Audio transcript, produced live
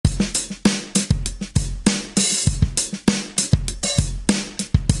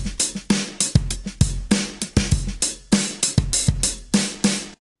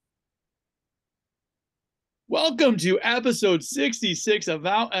Welcome to episode 66 of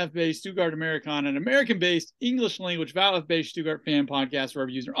VfB Stuttgart Americana, an American-based English language VfB Stuttgart fan podcast for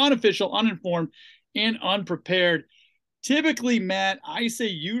every user, unofficial, uninformed, and unprepared. Typically, Matt, I say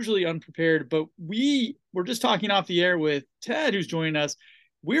usually unprepared, but we're just talking off the air with Ted, who's joining us.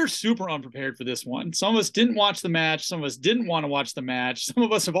 We're super unprepared for this one. Some of us didn't watch the match. Some of us didn't want to watch the match. Some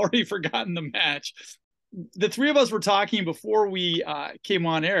of us have already forgotten the match. The three of us were talking before we came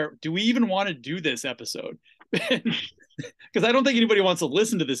on air. Do we even want to do this episode? Because I don't think anybody wants to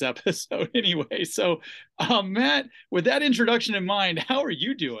listen to this episode anyway. So, Matt, with that introduction in mind, how are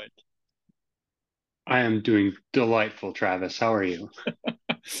you doing? I am doing delightful, Travis. How are you?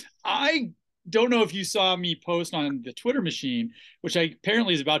 I don't know if you saw me post on the Twitter machine, which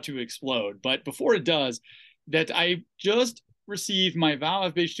apparently is about to explode. But before it does, that I just received my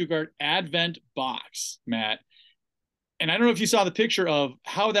VfB Stuttgart Advent box, Matt. And I don't know if you saw the picture of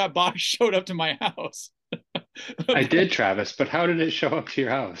how that box showed up to my house. I did, Travis, but how did it show up to your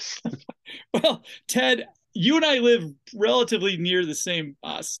house? Well, Ted, you and I live relatively near the same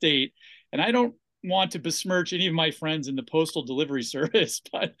state, and I don't want to besmirch any of my friends in the postal delivery service,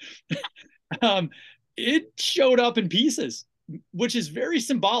 but it showed up in pieces, which is very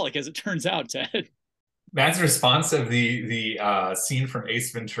symbolic, as it turns out, Ted. Matt's response of the scene from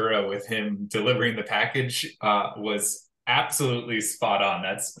Ace Ventura with him delivering the package was absolutely spot on.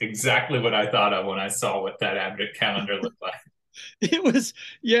 That's exactly what I thought of when I saw what that Advent calendar looked like. It was,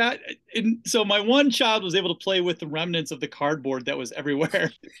 yeah. And so my one child was able to play with the remnants of the cardboard that was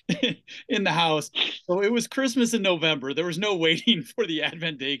everywhere in the house. So it was Christmas in November. There was no waiting for the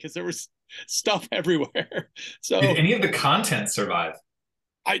Advent day because there was stuff everywhere. So did any of the content survive?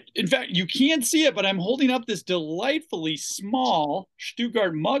 In fact, you can't see it, but I'm holding up this delightfully small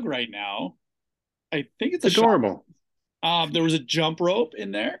Stuttgart mug right now. I think it's adorable. There was a jump rope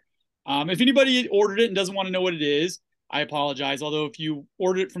in there. If anybody ordered it and doesn't want to know what it is, I apologize. Although if you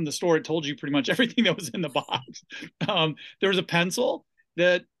ordered it from the store, it told you pretty much everything that was in the box. There was a pencil,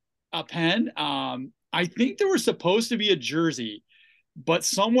 a pen. I think there was supposed to be a jersey, but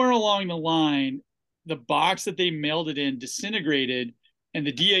somewhere along the line, the box that they mailed it in disintegrated, and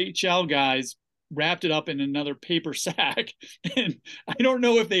the DHL guys wrapped it up in another paper sack. And I don't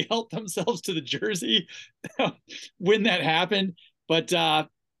know if they helped themselves to the jersey when that happened, but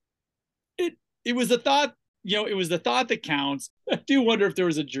it was the thought, it was the thought that counts. I do wonder if there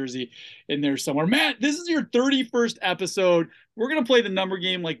was a jersey in there somewhere. Matt, this is your 31st episode. We're going to play the number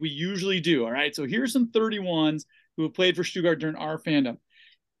game like we usually do. All right. So here's some 31s who have played for Stuttgart during our fandom.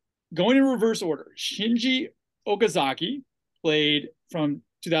 Going in reverse order, Shinji Okazaki played from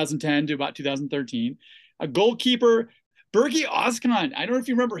 2010 to about 2013. A goalkeeper, Berkey Özkan. I don't know if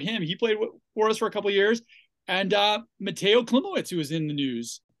you remember him. He played for us for a couple of years. And Mateo Klimowicz, who was in the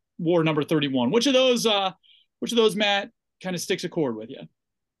news, wore number 31. Which of those, Matt, kind of sticks a chord with you?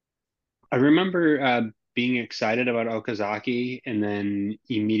 I remember being excited about Okazaki and then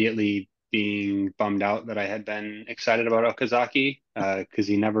immediately being bummed out that I had been excited about Okazaki because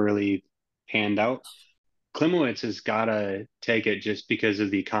he never really panned out. Klimowicz has got to take it just because of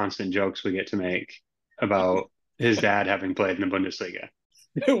the constant jokes we get to make about his dad having played in the Bundesliga.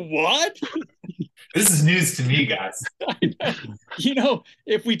 What? This is news to me, guys.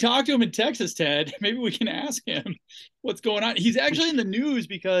 If we talk to him in Texas, Ted, maybe we can ask him what's going on. He's actually in the news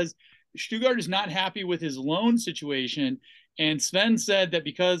because Stuttgart is not happy with his loan situation. And Sven said that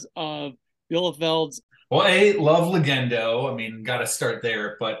because of Bielefeld's. Well, love Legendo. I mean, got to start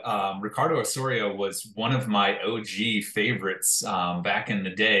there. But Ricardo Osorio was one of my OG favorites back in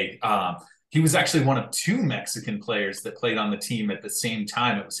the day. He was actually one of two Mexican players that played on the team at the same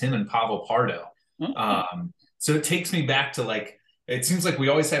time. It was him and Pavel Pardo. Oh. So it takes me back to it seems like we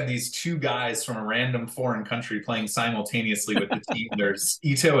always have these two guys from a random foreign country playing simultaneously with the team. There's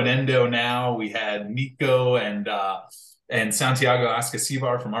Ito and Endo now. We had Nico and Santiago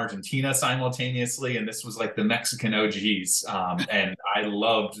Ascasibar from Argentina simultaneously. And this was like the Mexican OGs. And I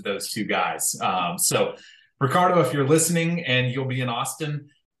loved those two guys. So Ricardo, if you're listening and you'll be in Austin,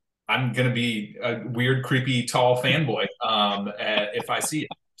 I'm going to be a weird, creepy, tall fanboy if I see it.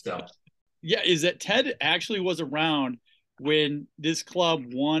 So, yeah, is that Ted actually was around when this club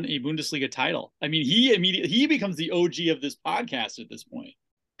won a Bundesliga title? I mean, he becomes the OG of this podcast at this point.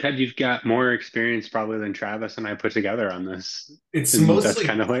 Ted, you've got more experience probably than Travis and I put together on this. It's mostly that's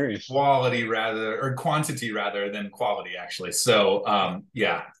kind of hilarious. Quantity rather than quality, actually. So,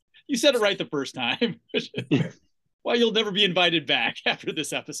 yeah. You said it right the first time. Well, you'll never be invited back after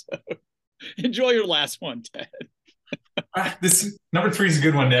this episode. Enjoy your last one, Ted. This number 3 is a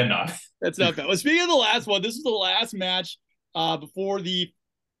good one to end on. That's not bad. Well, speaking of the last one, this is the last match before the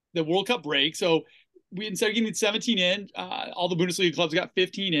World Cup break. So we instead of getting 17 in, all the Bundesliga clubs got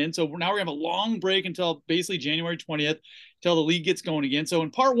 15 in. So now we're gonna have a long break until basically January 20th, until the league gets going again. So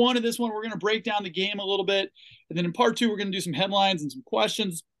in part one of this one, we're gonna break down the game a little bit, and then in part two, we're gonna do some headlines and some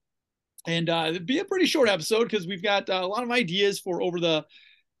questions, and it'd be a pretty short episode because we've got a lot of ideas for over the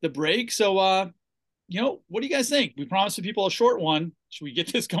break. So what do you guys think? We promised the people a short one. Should we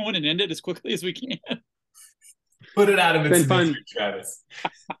get this going and end it as quickly as we can? Put it out of its fun, Travis.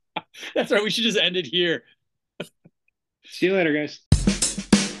 That's right. We should just end it here. See you later, guys.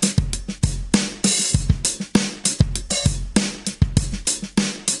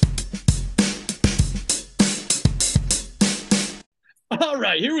 All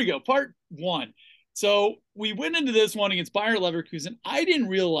right, here we go. Part one. So we went into this one against Bayer Leverkusen. I didn't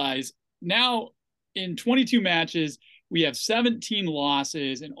realize now in 22 matches, we have 17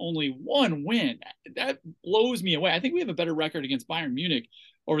 losses and only one win. That blows me away. I think we have a better record against Bayern Munich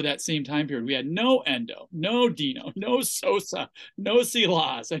over that same time period. We had no Endo, no Dino, no Sosa, no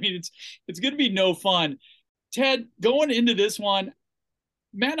Silas. I mean, it's going to be no fun. Ted, going into this one,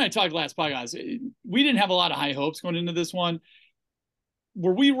 Matt and I talked last podcast. We didn't have a lot of high hopes going into this one.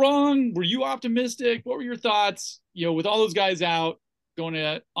 Were we wrong? Were you optimistic? What were your thoughts, with all those guys out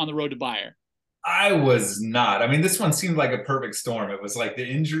going on the road to Bayer? I was not. I mean, this one seemed like a perfect storm. It was like the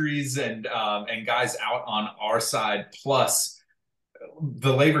injuries and guys out on our side, plus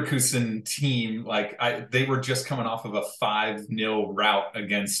the Leverkusen team. Like they were just coming off of a 5-0 rout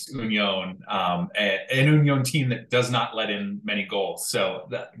against Union, an Union team that does not let in many goals. So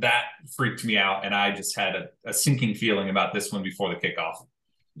that freaked me out, and I just had a sinking feeling about this one before the kickoff.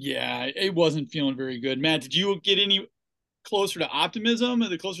 Yeah, it wasn't feeling very good. Matt, did you get any closer to optimism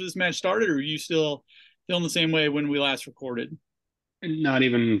the closer this match started, or are you still feeling the same way when we last recorded? Not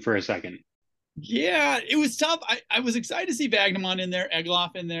even for a second. Yeah, it was tough. I was excited to see Wagnermann in there,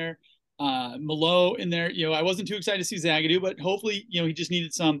 Egloff in there, Malo in there. I wasn't too excited to see Zagadou, but hopefully, he just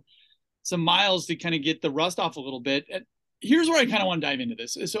needed some miles to kind of get the rust off a little bit. And here's where I kind of want to dive into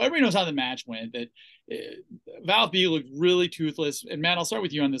this. So everybody knows how the match went, that VfB looked really toothless. And Matt, I'll start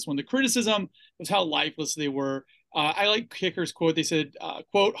with you on this one. The criticism was how lifeless they were. I like Kicker's quote. They said,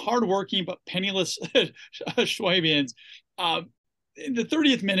 quote, hardworking but penniless Schwabians. In the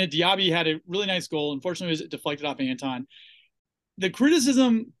 30th minute, Diaby had a really nice goal. Unfortunately, it was deflected off Anton. The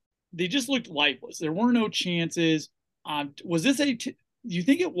criticism, they just looked lifeless. There were no chances. Was this do you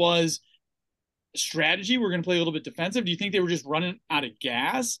think it was strategy? We're going to play a little bit defensive. Do you think they were just running out of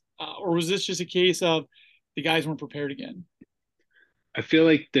gas? Or was this just a case of the guys weren't prepared again? I feel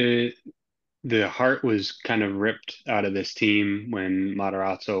like the heart was kind of ripped out of this team when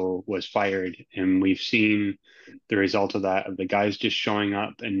Matarazzo was fired. And we've seen the result of that, of the guys just showing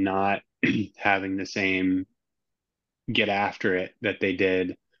up and not having the same get after it that they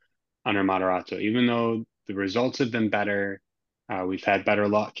did under Matarazzo. Even though the results have been better, we've had better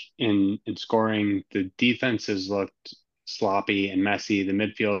luck in scoring. The defense has looked sloppy and messy. The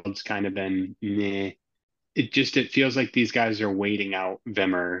midfield's kind of been meh. It feels like these guys are waiting out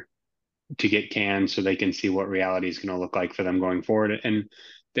Wimmer to get canned so they can see what reality is going to look like for them going forward. And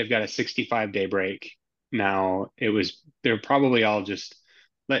they've got a 65-day break now. They're probably all just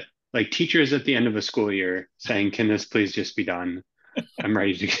like teachers at the end of a school year saying, can this please just be done? I'm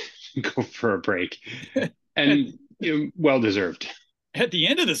ready to go for a break. And well deserved. At the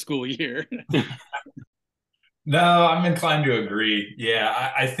end of the school year. No, I'm inclined to agree.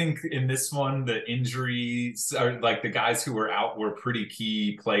 Yeah, I think in this one, the injuries are like the guys who were out were pretty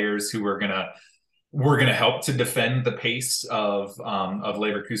key players who were gonna help to defend the pace of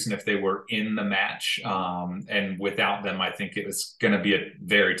Leverkusen if they were in the match. And without them, I think it was going to be a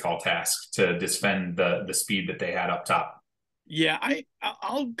very tall task to defend the speed that they had up top. Yeah,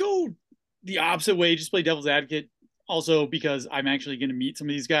 I'll go the opposite way. Just play devil's advocate. Also, because I'm actually going to meet some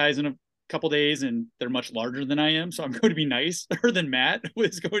of these guys in a couple days and they're much larger than I am. So I'm going to be nicer than Matt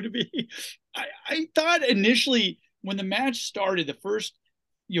was going to be. I thought initially when the match started, the first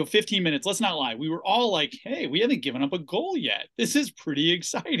 15 minutes, let's not lie, we were all like, hey, we haven't given up a goal yet. This is pretty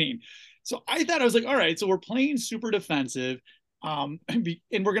exciting. So I was like, all right, so we're playing super defensive and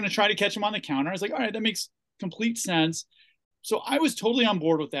we're going to try to catch them on the counter. I was like, all right, that makes complete sense. So I was totally on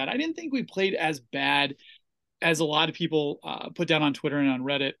board with that. I didn't think we played as bad as a lot of people put down on Twitter and on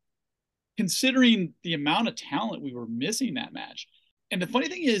Reddit, considering the amount of talent we were missing that match. And the funny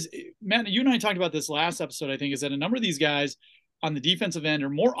thing is, Matt, you and I talked about this last episode, I think, is that a number of these guys on the defensive end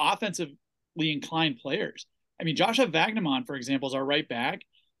are more offensively inclined players. I mean, Joshua Wagnermann, for example, is our right back.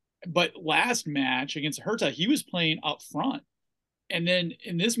 But last match against Hertha, he was playing up front. And then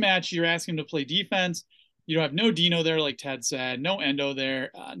in this match, you're asking him to play defense. You don't have no Dino there, like Ted said, no Endo there,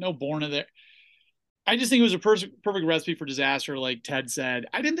 no Borna there. I just think it was a perfect recipe for disaster, like Ted said.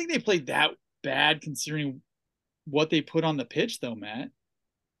 I didn't think they played that bad considering what they put on the pitch, though, Matt.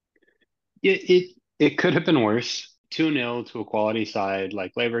 It could have been worse. 2-0 to a quality side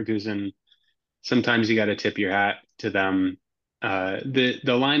like Leverkusen. Sometimes you got to tip your hat to them. The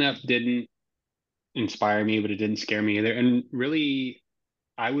lineup didn't inspire me, but it didn't scare me either. And really,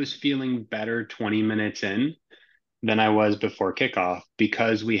 I was feeling better 20 minutes in than I was before kickoff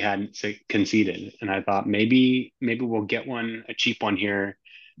because we hadn't conceded. And I thought maybe we'll get a cheap one here,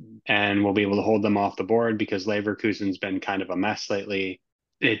 and we'll be able to hold them off the board because Leverkusen's been kind of a mess lately.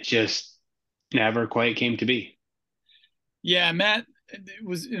 It just never quite came to be. Yeah, Matt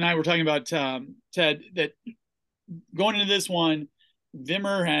and I were talking about Ted, that going into this one,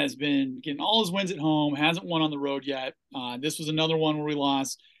 Wimmer has been getting all his wins at home, hasn't won on the road yet. This was another one where we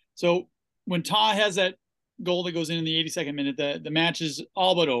lost. So when Ta has that goal that goes in the 82nd minute, the match is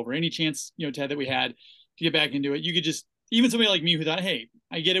all but over. Any chance, Ted, that we had to get back into it, you could just, even somebody like me who thought, hey,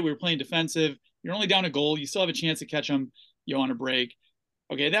 I get it, we were playing defensive. You're only down a goal. You still have a chance to catch them, on a break.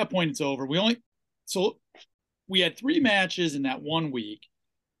 Okay, at that point, it's over. So we had 3 matches in that 1 week.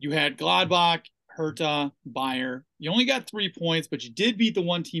 You had Gladbach, Hertha, Bayer. You only got 3 points, but you did beat the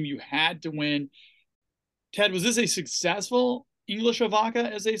one team you had to win. Ted, was this a successful Englische Woche,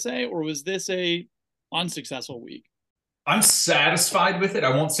 as they say, or was this a unsuccessful week? I'm satisfied with it.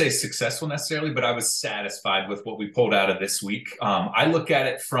 I won't say successful necessarily, but I was satisfied with what we pulled out of this week. I look at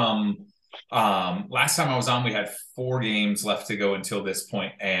it from last time I was on, we had 4 games left to go until this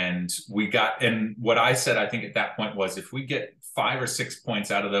point, and what I said, I think at that point was, if we get 5 or 6 points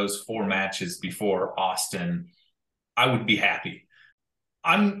out of those 4 matches before Austin, I would be happy.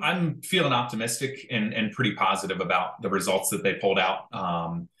 I'm feeling optimistic and pretty positive about the results that they pulled out.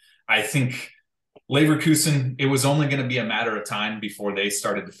 I think Leverkusen, it was only going to be a matter of time before they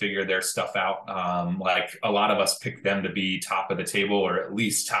started to figure their stuff out. Like a lot of us picked them to be top of the table, or at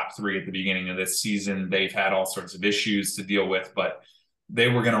least top 3 at the beginning of this season. They've had all sorts of issues to deal with, but they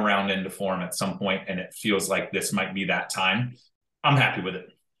were going to round into form at some point, and it feels like this might be that time. I'm happy with it.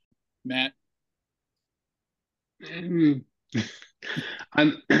 Matt?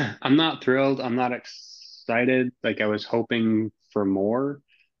 I'm not thrilled. I'm not excited. Like I was hoping for more,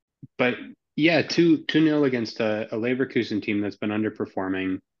 but yeah, 2-0 against a Leverkusen team that's been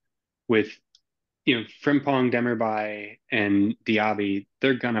underperforming with, Frimpong, Demirbay, and Diaby.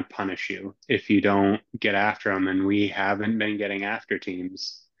 They're gonna punish you if you don't get after them, and we haven't been getting after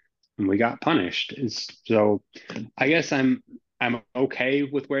teams, and we got punished. So I guess I'm okay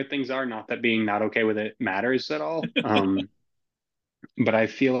with where things are. Not that being not okay with it matters at all. But I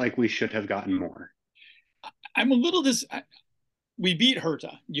feel like we should have gotten more. I'm a little we beat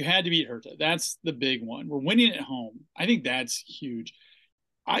Hertha. You had to beat Hertha. That's the big one. We're winning at home. I think that's huge.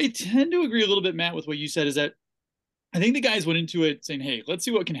 I tend to agree a little bit, Matt, with what you said, is that I think the guys went into it saying, hey, let's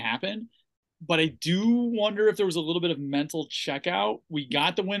see what can happen. But I do wonder if there was a little bit of mental checkout. We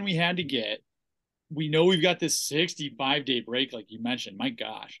got the win we had to get. We know we've got this 65-day break, like you mentioned. My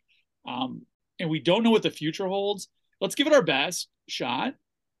gosh. And we don't know what the future holds. Let's give it our best shot.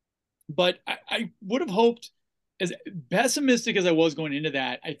 But I would have hoped, as pessimistic as I was going into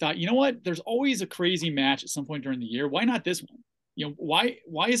that, I thought, you know what? There's always a crazy match at some point during the year. Why not this one?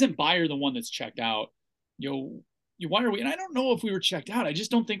 Why isn't Bayer the one that's checked out? Why are we? And I don't know if we were checked out. I just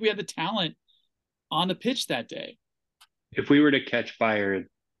don't think we had the talent on the pitch that day. If we were to catch Bayer,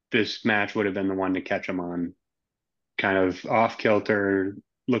 this match would have been the one to catch them on, kind of off kilter,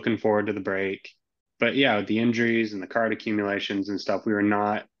 looking forward to the break. But yeah, with the injuries and the card accumulations and stuff, we were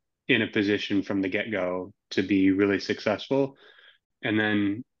not in a position from the get-go to be really successful. And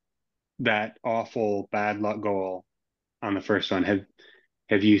then that awful bad luck goal on the first one.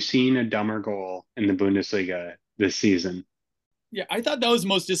 Have you seen a dumber goal in the Bundesliga this season? Yeah, I thought that was the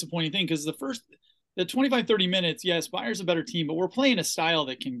most disappointing thing, because the 25, 30 minutes, yes, Bayern's a better team, but we're playing a style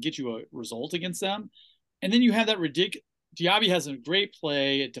that can get you a result against them. And then you have that ridiculous, Diaby has a great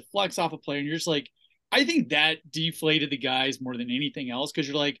play, it deflects off a player, and you're just like, I think that deflated the guys more than anything else, because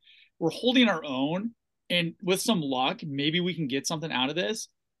you're like, we're holding our own, and with some luck, maybe we can get something out of this.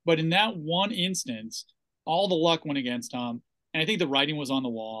 But in that one instance, all the luck went against them, and I think the writing was on the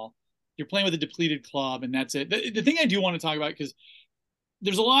wall. You're playing with a depleted club, and that's it. The thing I do want to talk about, because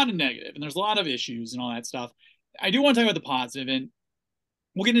there's a lot of negative and there's a lot of issues and all that stuff, I do want to talk about the positive, and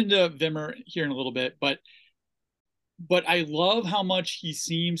we'll get into Wimmer here in a little bit, but I love how much he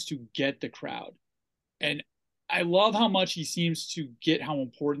seems to get the crowd. And I love how much he seems to get how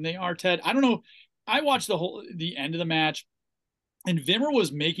important they are, Ted. I don't know. I watched the end of the match, and Wimmer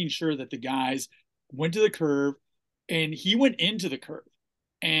was making sure that the guys went to the curve, and he went into the curve.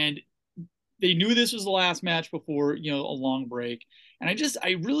 And they knew this was the last match before, a long break. And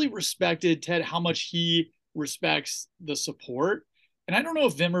I really respected Ted, how much he respects the support. And I don't know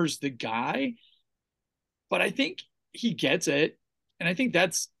if Vimmer's the guy, but I think he gets it. And I think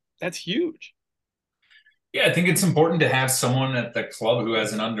that's huge. Yeah, I think it's important to have someone at the club who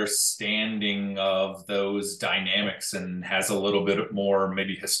has an understanding of those dynamics and has a little bit more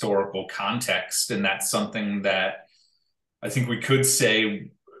maybe historical context. And that's something that I think we could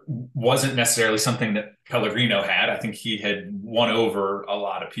say wasn't necessarily something that Pellegrino had. I think he had won over a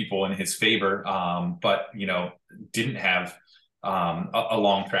lot of people in his favor, but, didn't have a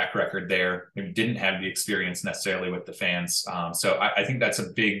long track record there. Maybe didn't have the experience necessarily with the fans. So I think that's a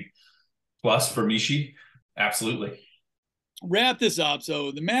big plus for Michy. Absolutely. Wrap this up.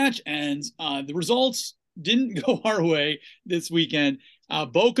 So the match ends. The results didn't go our way this weekend.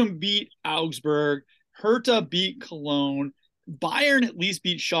 Bochum beat Augsburg. Hertha beat Cologne. Bayern at least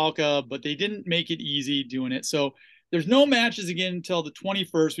beat Schalke, but they didn't make it easy doing it. So there's no matches again until the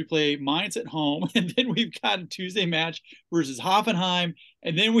 21st. We play Mainz at home, and then we've got a Tuesday match versus Hoffenheim,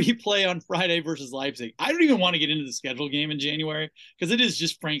 and then we play on Friday versus Leipzig. I don't even want to get into the schedule game in January because it is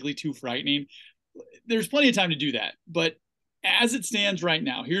just frankly too frightening. There's plenty of time to do that. But as it stands right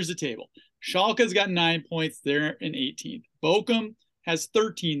now, here's the table. Schalke's got 9 points. They're in 18th. Bochum has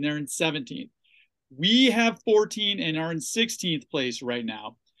 13. They're in 17th. We have 14 and are in 16th place right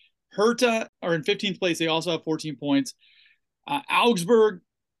now. Hertha are in 15th place. They also have 14 points. Augsburg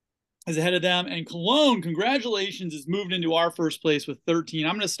is ahead of them. And Cologne, congratulations, is moved into our first place with 13.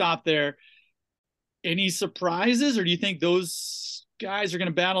 I'm going to stop there. Any surprises, or do you think those guys are going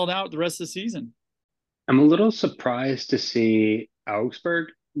to battle it out the rest of the season? I'm a little surprised to see Augsburg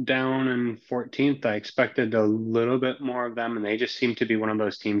down in 14th. I expected a little bit more of them, and they just seem to be one of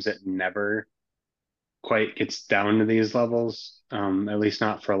those teams that never quite gets down to these levels, at least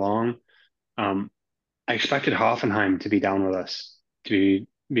not for long. I expected Hoffenheim to be down with us, to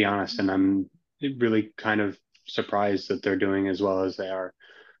be honest, and I'm really kind of surprised that they're doing as well as they are.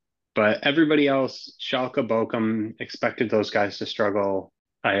 But everybody else, Schalke, Bochum, expected those guys to struggle.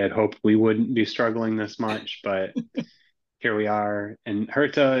 I had hoped we wouldn't be struggling this much, but here we are. And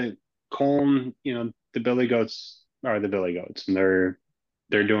Hertha, Köln, the Billy Goats are the Billy Goats, and they're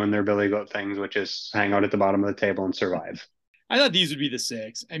doing their Billy Goat things, which is hang out at the bottom of the table and survive. I thought these would be the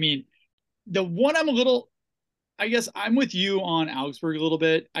 6. I mean, the one I guess I'm with you on Augsburg a little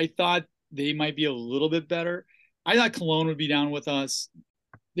bit. I thought they might be a little bit better. I thought Cologne would be down with us.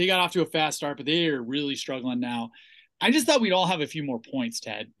 They got off to a fast start, but they are really struggling now. I just thought we'd all have a few more points,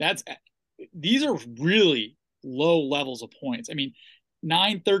 Ted. These are really low levels of points. I mean,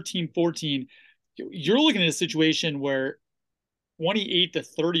 9, 13, 14. You're looking at a situation where 28 to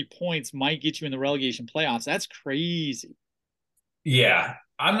 30 points might get you in the relegation playoffs. That's crazy. Yeah,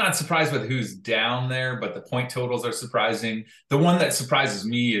 I'm not surprised with who's down there, but the point totals are surprising. The one that surprises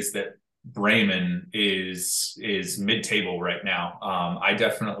me is that Bremen is mid-table right now. I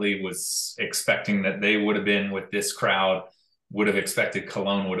definitely was expecting that they would have been with this crowd, would have expected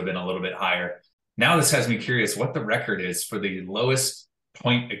Cologne would have been a little bit higher. Now this has me curious what the record is for the lowest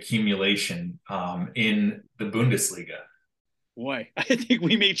point accumulation in the Bundesliga. Boy, I think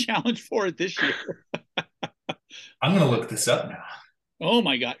we may challenge for it this year. I'm going to look this up now. Oh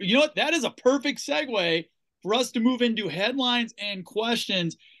my God. You know what? That is a perfect segue for us to move into headlines and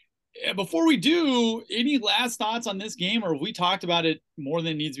questions. Before we do, any last thoughts on this game, or have we talked about it more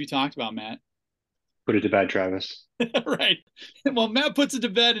than it needs to be talked about, Matt? Put it to bed, Travis. Right. Well, Matt puts it to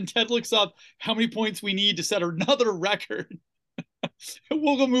bed and Ted looks up how many points we need to set another record.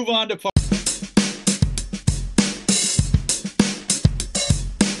 We'll go move on to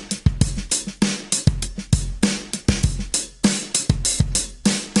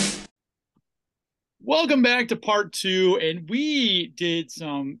Welcome back to part 2, and we did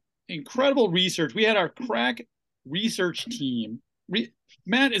some incredible research. We had our crack research team.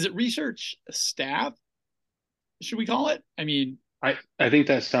 Matt, is it research staff? Should we call it? I mean, I think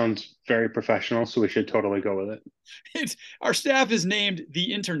that sounds very professional, so we should totally go with it. Our staff is named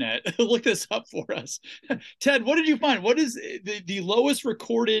the Internet. Look this up for us. Ted, what did you find? What is the lowest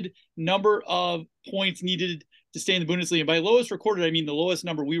recorded number of points needed to stay in the Bundesliga? And by lowest recorded, I mean the lowest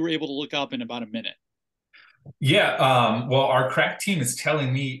number we were able to look up in about a minute. Yeah, well, our crack team is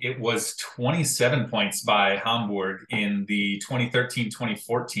telling me it was 27 points by Hamburg in the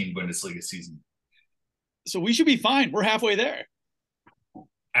 2013-2014 Bundesliga season. So we should be fine. We're halfway there.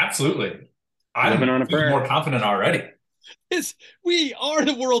 Absolutely. I'm feeling more confident already. We are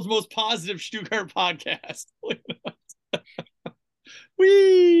the world's most positive Stuttgart podcast.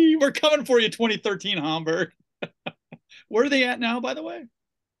 We're coming for you, 2013 Hamburg. Where are they at now, by the way?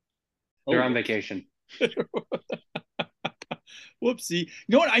 They're on vacation. Whoopsie. You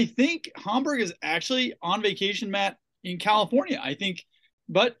know what? I think Hamburg is actually on vacation, Matt, in California. I think,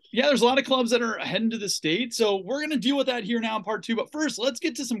 but yeah, there's a lot of clubs that are heading to the state. So we're going to deal with that here now in part 2. But first, let's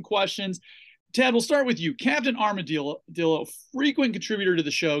get to some questions. Tad, we'll start with you. Captain Armadillo, frequent contributor to the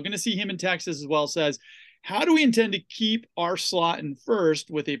show, going to see him in Texas as well, says, how do we intend to keep our slot in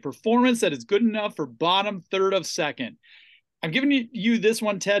first with a performance that is good enough for bottom third of second? I'm giving you this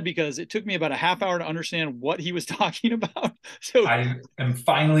one, Ted, because it took me about a half hour to understand what he was talking about. So I am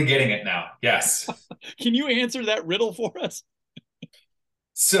finally getting it now. Yes. Can you answer that riddle for us?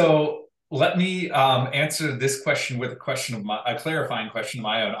 So let me answer this question with a clarifying question of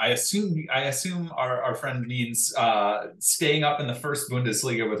my own. I assume our friend means staying up in the first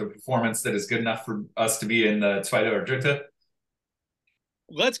Bundesliga with a performance that is good enough for us to be in the Zweite or Dritte.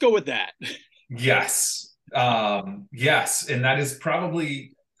 Let's go with that. Yes. Yes, and that is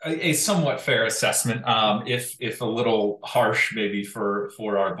probably a somewhat fair assessment, if a little harsh maybe for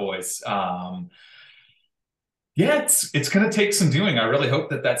our boys. Yeah, it's going to take some doing. I really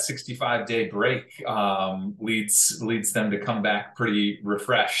hope that 65-day break leads them to come back pretty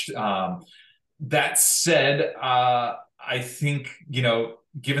refreshed. That said, I think,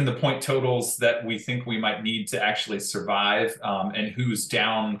 given the point totals that we think we might need to actually survive, and who's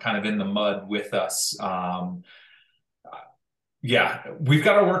down kind of in the mud with us, yeah, we've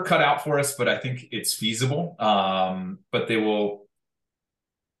got our work cut out for us, but I think it's feasible. But they will,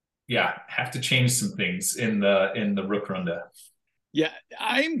 have to change some things in the Rückrunde. Yeah,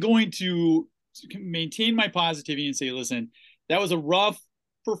 I'm going to maintain my positivity and say, listen, that was a rough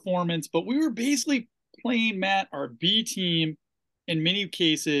performance, but we were basically playing, Matt, our B team in many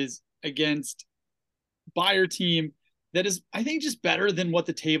cases against Bayer team that is, I think, just better than what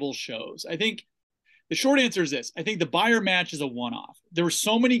the table shows. I think the short answer is this. I think the Bayer match is a one-off. There were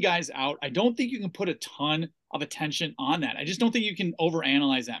so many guys out. I don't think you can put a ton of attention on that. I just don't think you can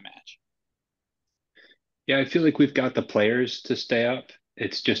overanalyze that match. Yeah, I feel like we've got the players to stay up.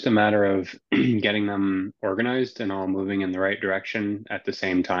 It's just a matter of getting them organized and all moving in the right direction at the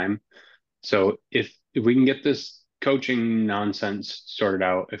same time. So if we can get this coaching nonsense sorted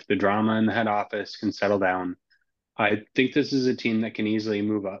out, if the drama in the head office can settle down, I think this is a team that can easily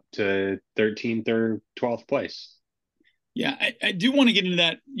move up to 13th or 12th place. Yeah, I do want to get into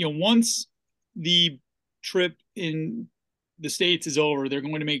that. Once the trip in the States is over, they're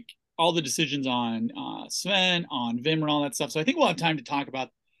going to make all the decisions on Sven, on Wim, and all that stuff. So I think we'll have time to talk about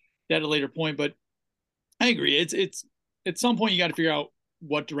that at a later point. But I agree. It's at some point you got to figure out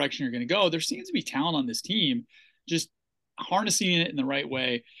what direction you're going to go. There seems to be talent on this team, just harnessing it in the right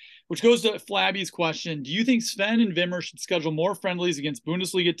way. Which goes to Flabby's question. Do you think Sven and Wimmer should schedule more friendlies against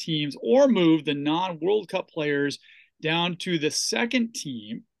Bundesliga teams or move the non-World Cup players down to the second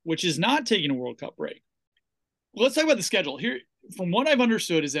team, which is not taking a World Cup break? Let's talk about the schedule. Here, from what I've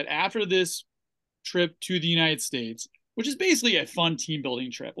understood, is that after this trip to the United States, which is basically a fun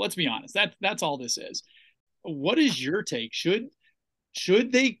team-building trip, let's be honest, that's all this is. What is your take?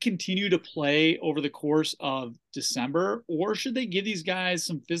 Should they continue to play over the course of December, or should they give these guys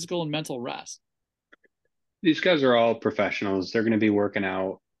some physical and mental rest? These guys are all professionals. They're going to be working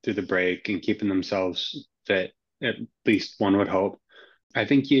out through the break and keeping themselves fit, at least one would hope. I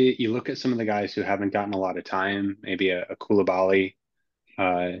think you look at some of the guys who haven't gotten a lot of time, maybe a Koulibaly,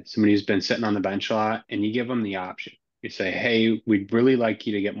 somebody who's been sitting on the bench a lot, and you give them the option. You say, hey, we'd really like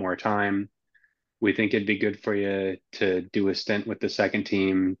you to get more time. We think it'd be good for you to do a stint with the second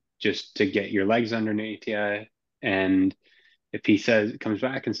team just to get your legs underneath you. And if he comes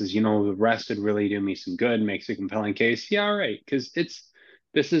back and says, the rest would really do me some good, makes a compelling case. Yeah, all right. Because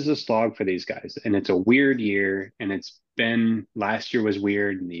this is a slog for these guys, and it's a weird year. And last year was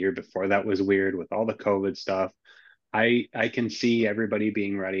weird, and the year before that was weird with all the COVID stuff. I can see everybody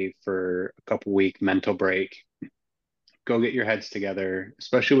being ready for a couple week mental break. Go get your heads together,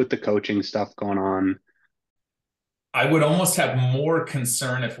 especially with the coaching stuff going on. I would almost have more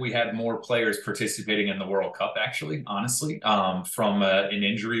concern if we had more players participating in the World Cup, actually, honestly, from an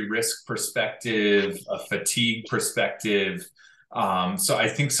injury risk perspective, a fatigue perspective. So I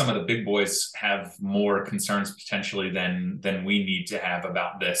think some of the big boys have more concerns potentially than we need to have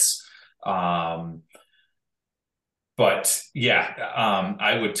about this. But yeah,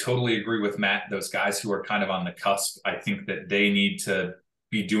 I would totally agree with Matt. Those guys who are kind of on the cusp, I think that they need to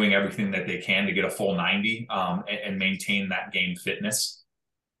be doing everything that they can to get a full 90 and maintain that game fitness.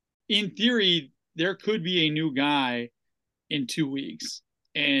 In theory, there could be a new guy in 2 weeks,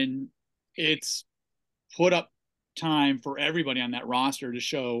 and it's put up time for everybody on that roster to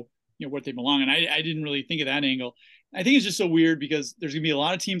show what they belong. And I didn't really think of that angle. I think it's just so weird because there's going to be a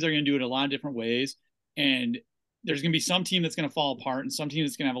lot of teams that are going to do it a lot of different ways. And there's going to be some team that's going to fall apart and some team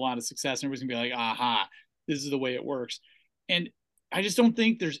that's going to have a lot of success. And everybody's going to be like, aha, this is the way it works. And I just don't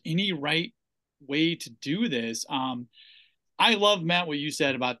think there's any right way to do this. I love, Matt, what you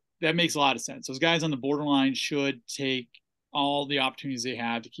said about that. Makes a lot of sense. Those guys on the borderline should take all the opportunities they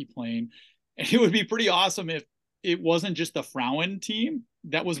have to keep playing. And it would be pretty awesome if it wasn't just the Frauen team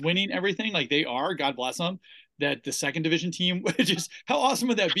that was winning everything like they are, God bless them, that the second division team would just, how awesome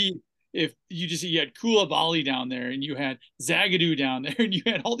would that be if you had Koulibaly down there and you had Zagadou down there and you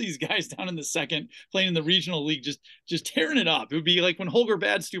had all these guys down in the second playing in the regional league, just tearing it up. It would be like when Holger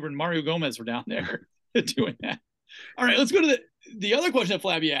Badstuber and Mario Gomez were down there doing that. All right, let's go to the other question that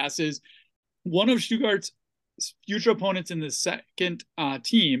Flabby asks is, one of Stuttgart's future opponents in the second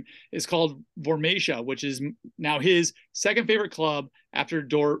team is called Vormatia, which is now his second favorite club after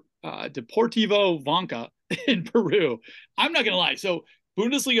Deportivo Vanca in Peru. I'm not going to lie. So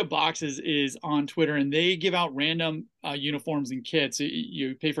Bundesliga Boxes is on Twitter, and they give out random uniforms and kits.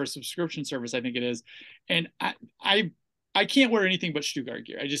 You pay for a subscription service, I think it is. And I can't wear anything but Stuttgart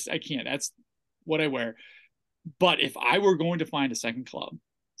gear. I can't. That's what I wear. But if I were going to find a second club,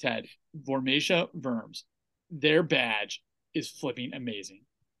 Ted, Vormatia Worms, their badge is flipping amazing.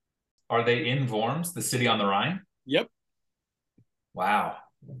 Are they in Worms, the city on the Rhine? Yep. Wow.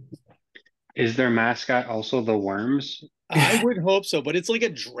 Is their mascot also the worms? I would hope so, but it's like a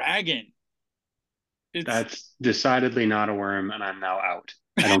dragon. That's decidedly not a worm, and I'm now out.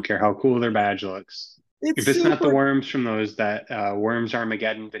 I don't care how cool their badge looks. If it's not the worms from those that Worms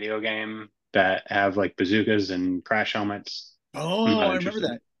Armageddon video game that have like bazookas and crash helmets. Oh, I remember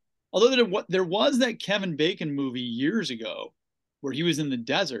that. Although there was that Kevin Bacon movie years ago where he was in the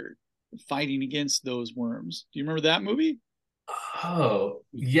desert fighting against those worms. Do you remember that movie? Oh,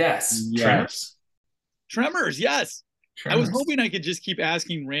 yes. Tremors, yes. Tremors. I was hoping I could just keep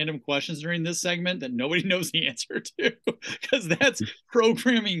asking random questions during this segment that nobody knows the answer to, because that's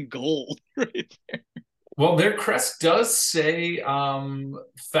programming gold right there. Well, their crest does say VfR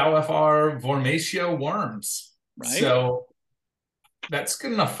Vormatia Worms. Right. So that's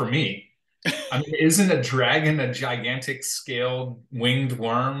good enough for me. I mean, isn't a dragon a gigantic scaled winged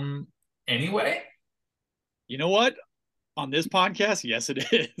worm anyway? You know what? On this podcast, yes,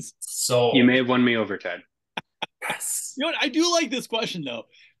 it is. So you may have won me over, Ted. Yes. You know what? I do like this question, though.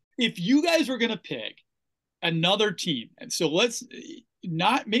 If you guys were going to pick another team, and so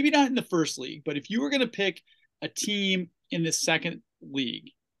maybe not in the first league, but if you were going to pick a team in the second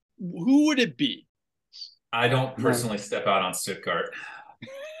league, who would it be? I don't personally step out on Stuttgart.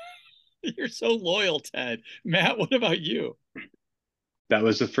 You're so loyal, Ted. Matt, what about you? That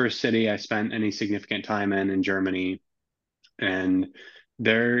was the first city I spent any significant time in Germany. And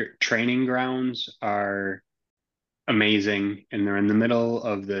their training grounds are amazing. And they're in the middle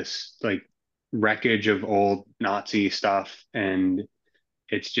of this like wreckage of old Nazi stuff. And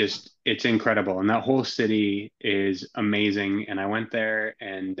it's incredible. And that whole city is amazing. And I went there,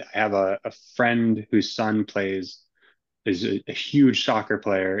 and I have a friend whose son is a huge soccer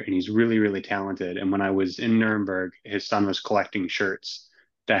player, and he's really, really talented. And when I was in Nuremberg, his son was collecting shirts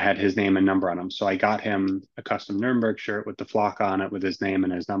that had his name and number on them. So I got him a custom Nuremberg shirt with the flock on it with his name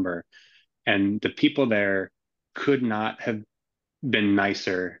and his number. And the people there could not have been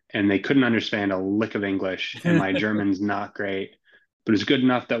nicer, and they couldn't understand a lick of English. And my German's not great, but it's good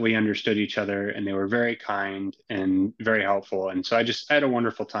enough that we understood each other, and they were very kind and very helpful. And so I had a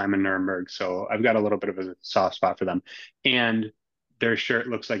wonderful time in Nuremberg. So I've got a little bit of a soft spot for them. And their shirt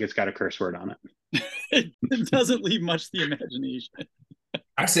looks like it's got a curse word on it. It doesn't leave much to the imagination.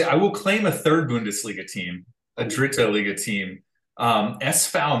 Actually, I will claim a third Bundesliga team, a Dritte Liga team,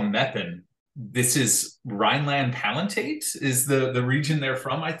 SV Meppen. This is Rhineland-Palatinate is the region they're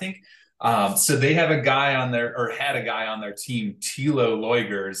from, I think. So they have a guy on had a guy on their team, Thilo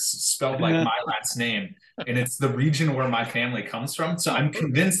Leugers, spelled like my last name. And it's the region where my family comes from. So I'm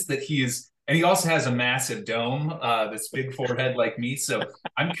convinced that and he also has a massive dome, this big forehead like me. So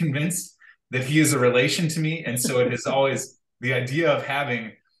I'm convinced that he is a relation to me. And so it is always the idea of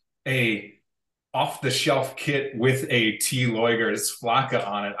having a off-the-shelf kit with a T. Leugers Flocka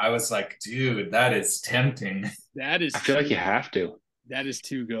on it. I was like, dude, that is tempting. I feel like you have to. That is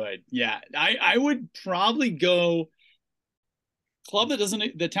too good. Yeah. I would probably go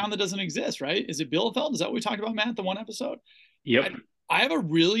the town that doesn't exist, right? Is it Bielefeld? Is that what we talked about, Matt, the one episode? Yep. I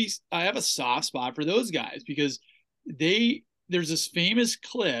have a soft spot for those guys because there's this famous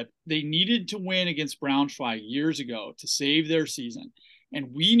clip. They needed to win against Braunschweig years ago to save their season.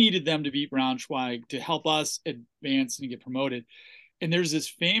 And we needed them to beat Braunschweig to help us advance and get promoted. And there's this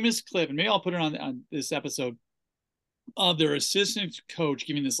famous clip, and maybe I'll put it on this episode. of their assistant coach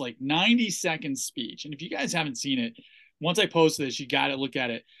giving this like 90-second speech. And if you guys haven't seen it, once I post this, you got to look at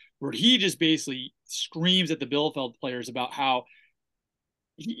it, where he just basically screams at the Bielefeld players about how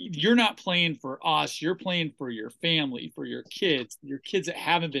you're not playing for us. You're playing for your family, for your kids that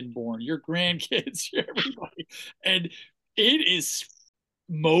haven't been born, your grandkids, everybody. And it is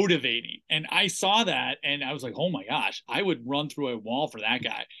motivating. And I saw that and I was like, oh my gosh, I would run through a wall for that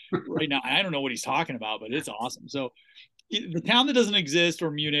guy right now. I don't know what he's talking about, but it's awesome. So the town that doesn't exist,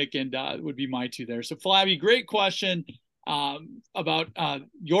 or Munich, and would be my two there. So Flabby, great question about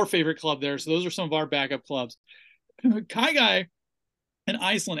your favorite club there. So those are some of our backup clubs. Kai Guy in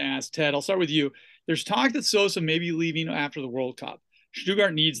Iceland asked, Ted, I'll start with you. There's talk that Sosa may be leaving after the World Cup.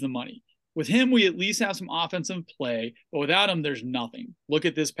 Stuttgart needs the money. With him, we at least have some offensive play, but without him, there's nothing. Look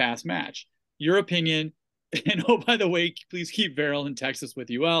at this past match. Your opinion, and oh, by the way, please keep Verrill in Texas with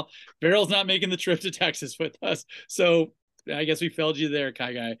you. Well, Verrill's not making the trip to Texas with us, so I guess we failed you there,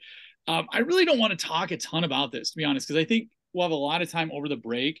 Kai Guy. I really don't want to talk a ton about this, to be honest, because I think we'll have a lot of time over the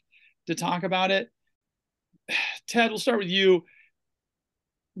break to talk about it. Ted, we'll start with you.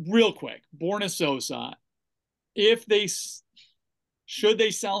 Real quick, Borna Sosa, should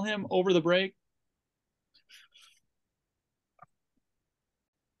they sell him over the break?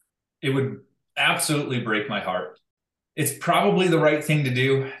 It would absolutely break my heart. It's probably the right thing to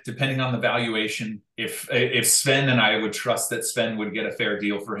do, depending on the valuation. If Sven, and I would trust that Sven would get a fair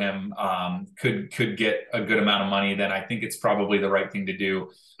deal for him, could get a good amount of money, then I think it's probably the right thing to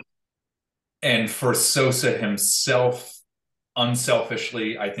do. And for Sosa himself,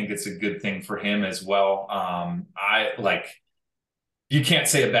 unselfishly, I think it's a good thing for him as well. You can't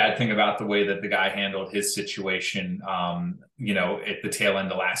say a bad thing about the way that the guy handled his situation, at the tail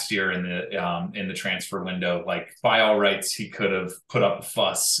end of last year in the transfer window. Like, by all rights, he could have put up a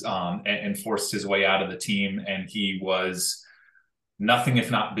fuss and forced his way out of the team. And he was nothing if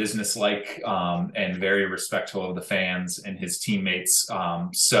not businesslike, and very respectful of the fans and his teammates.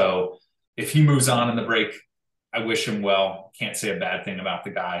 So if he moves on in the break, I wish him well. Can't say a bad thing about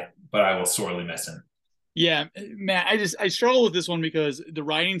the guy, but I will sorely miss him. Yeah, Matt, I struggle with this one because the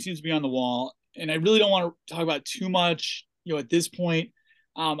writing seems to be on the wall, and I really don't want to talk about too much, at this point.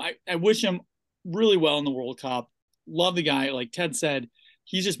 I wish him really well in the World Cup. Love the guy. Like Ted said,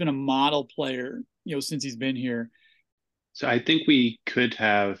 he's just been a model player, since he's been here. So I think we could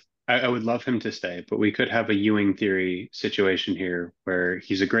have, I would love him to stay, but we could have a Ewing theory situation here where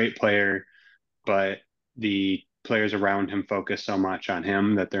he's a great player, but the players around him focus so much on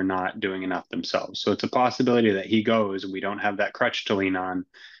him that they're not doing enough themselves. So it's a possibility that he goes and we don't have that crutch to lean on.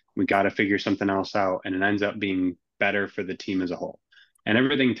 We got to figure something else out, and it ends up being better for the team as a whole. And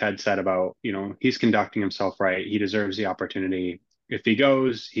everything Ted said about, he's conducting himself right. He deserves the opportunity. If he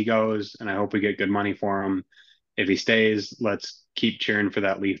goes, he goes, and I hope we get good money for him. If he stays, let's keep cheering for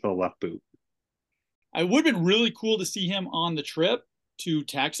that lethal left boot. I would have been really cool to see him on the trip to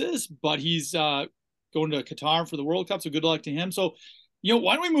Texas, but he's going to Qatar for the World Cup, so good luck to him. So,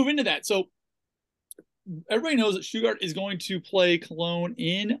 why don't we move into that? So everybody knows that Stuttgart is going to play Cologne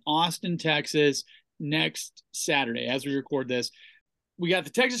in Austin, Texas next Saturday as we record this. We got the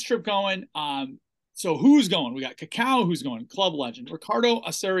Texas trip going. So who's going? We got Cacao, who's going, club legend. Ricardo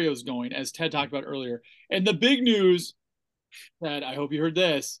Aserio's going, as Ted talked about earlier. And the big news, Ted, I hope you heard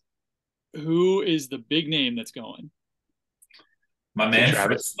this. Who is the big name that's going? My man,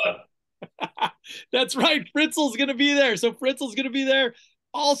 Fritz. That's right. Fritzl's going to be there. So Fritzl's going to be there.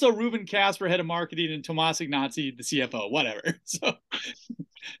 Also, Ruben Casper, head of marketing, and Tomas Ignazi, the CFO, whatever. So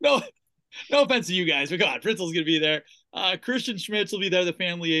no offense to you guys, but God, Fritzl's going to be there. Christian Schmitz will be there, the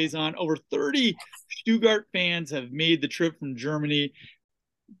fan liaison. Over 30 Stuttgart fans have made the trip from Germany.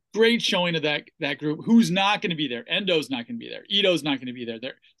 Great showing of that group. Who's not going to be there? Endo's not going to be there. Ito's not going to be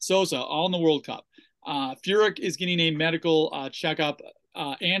there. Sosa, all in the World Cup. Furyk is getting a medical checkup.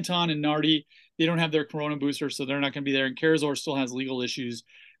 Anton and Nardi, they don't have their corona booster, so they're not going to be there. And Karazor still has legal issues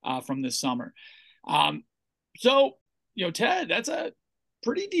from this summer. So, Ted, that's a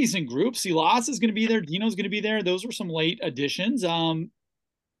pretty decent group. Silas is going to be there. Dino's going to be there. Those were some late additions.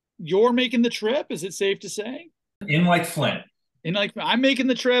 You're making the trip. Is it safe to say? In like Flint. I'm making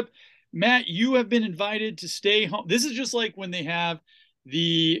the trip. Matt, you have been invited to stay home. This is just like when they have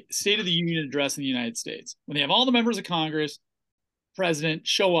the State of the Union address in the United States, when they have all the members of Congress, president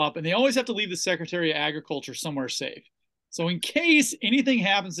show up, and they always have to leave the Secretary of Agriculture somewhere safe. So in case anything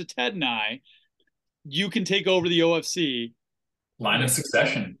happens to Ted and I, you can take over the OFC. Line of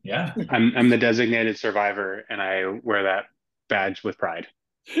succession. Yeah. I'm the designated survivor, and I wear that badge with pride.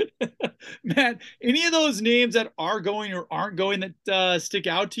 Matt, any of those names that are going or aren't going that stick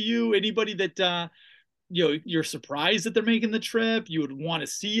out to you? Anybody that you're surprised that they're making the trip? You would want to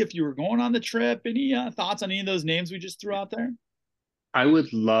see if you were going on the trip. Any thoughts on any of those names we just threw out there? I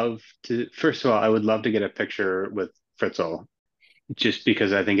would love to, first of all, I would love to get a picture with Fritzl just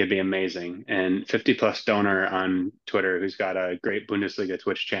because I think it'd be amazing. And 50 plus donor on Twitter, who's got a great Bundesliga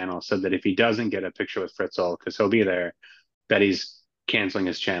Twitch channel, said that if he doesn't get a picture with Fritzl, because he'll be there, that he's canceling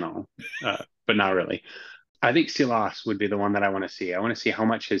his channel, but not really. I think Silas would be the one that I want to see. I want to see how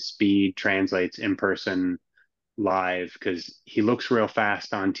much his speed translates in person live because he looks real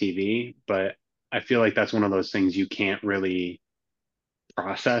fast on TV, but I feel like that's one of those things you can't really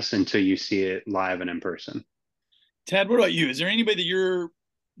process until you see it live and in person. Ted, what about you? Is there anybody that you're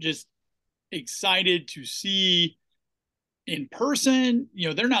just excited to see in person?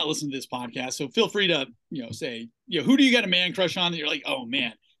 They're not listening to this podcast, so feel free to, say, who do you got a man crush on that you're like, oh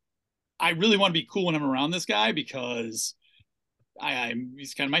man, I really want to be cool when I'm around this guy because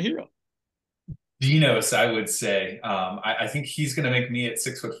he's kind of my hero. Dinos, I would say. I think he's going to make me at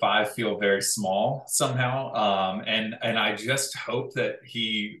 6'5" feel very small somehow. And I just hope that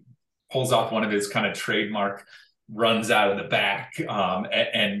he pulls off one of his kind of trademark runs out of the back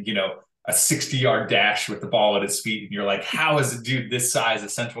and a 60-yard dash with the ball at his feet. And you're like, how is a dude this size, a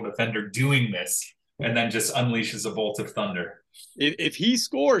central defender, doing this? And then just unleashes a bolt of thunder. If he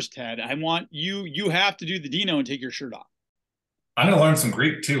scores, Ted, I want you have to do the Dino and take your shirt off. I'm going to learn some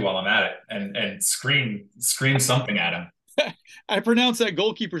Greek too while I'm at it and scream something at him. I pronounced that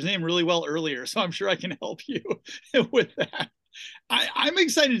goalkeeper's name really well earlier, so I'm sure I can help you with that. I'm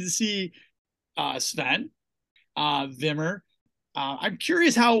excited to see Sven, Wimmer. I'm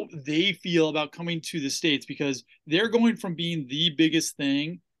curious how they feel about coming to the States because they're going from being the biggest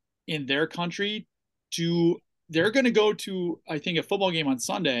thing in their country to they're going to go to, I think, a football game on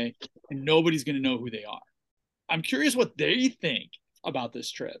Sunday and nobody's going to know who they are. I'm curious what they think about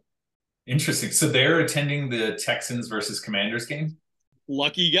this trip. Interesting. So they're attending the Texans versus Commanders game?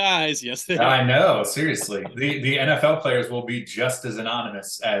 Lucky guys. Yes, they are. I know. Seriously. The NFL players will be just as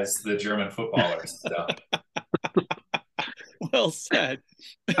anonymous as the German footballers. So. Well said.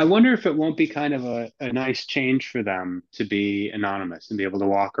 I wonder if it won't be kind of a nice change for them to be anonymous and be able to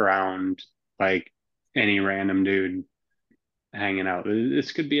walk around like any random dude hanging out.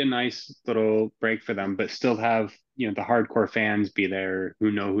 This could be a nice little break for them, but still have, the hardcore fans be there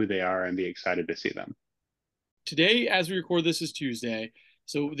who know who they are and be excited to see them. Today, as we record, this is Tuesday.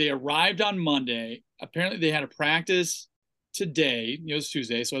 So they arrived on Monday. Apparently they had a practice today. It's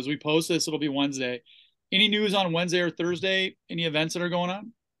Tuesday. So as we post this, it'll be Wednesday. Any news on Wednesday or Thursday? Any events that are going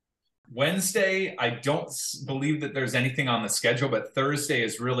on? Wednesday, I don't believe that there's anything on the schedule, but Thursday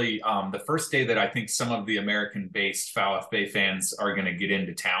is really the first day that I think some of the American-based VfB fans are going to get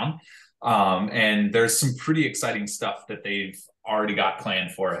into town. And there's some pretty exciting stuff that they've already got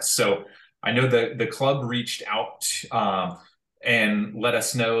planned for us. So I know the club reached out and let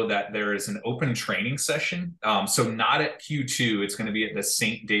us know that there is an open training session. So not at Q2, it's going to be at the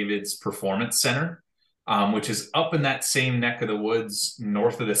St. David's Performance Center. Which is up in that same neck of the woods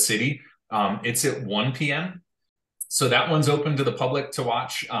north of the city. It's at 1 p.m. So that one's open to the public to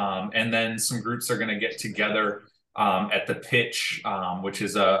watch. And then some groups are going to get together at the pitch, which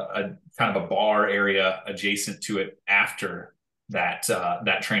is a kind of a bar area adjacent to it after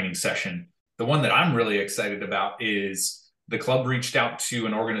that training session. The one that I'm really excited about is the club reached out to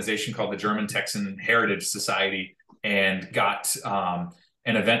an organization called the German Texan Heritage Society and got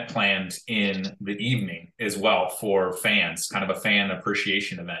an event planned in the evening as well for fans, kind of a fan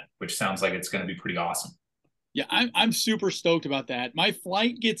appreciation event, which sounds like it's going to be pretty awesome. Yeah, I'm super stoked about that. My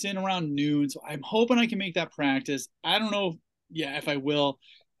flight gets in around noon, so I'm hoping I can make that practice. I don't know, if I will.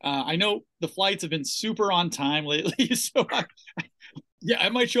 I know the flights have been super on time lately, so I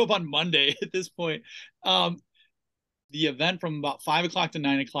might show up on Monday at this point. The event from about 5 o'clock to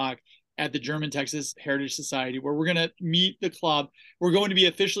 9 o'clock at the German Texas Heritage Society, where we're going to meet the club. We're going to be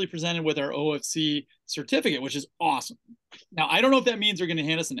officially presented with our OFC certificate, which is awesome. Now, I don't know if that means they're going to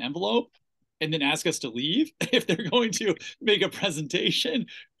hand us an envelope and then ask us to leave, if they're going to make a presentation,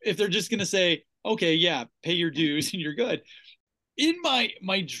 if they're just going to say, okay, yeah, pay your dues and you're good. In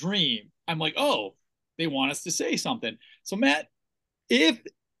my dream, I'm like, oh, they want us to say something. So Matt, if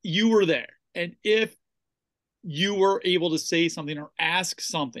you were there and if you were able to say something or ask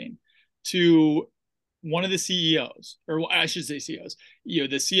something to one of the CEOs, or I should say CEOs, the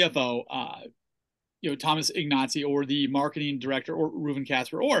CFO, Thomas Ignazi, or the marketing director, or Reuven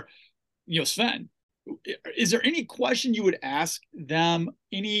Kasper, or, Sven, is there any question you would ask them?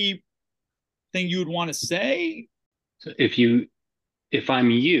 Anything you would want to say? So if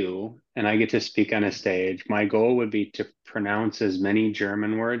I'm you and I get to speak on a stage, my goal would be to pronounce as many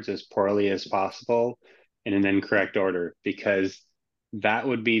German words as poorly as possible in an incorrect order, because that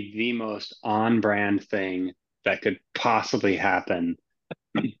would be the most on-brand thing that could possibly happen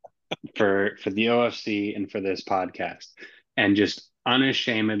for the OFC and for this podcast, and just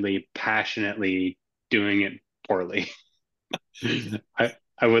unashamedly, passionately doing it poorly.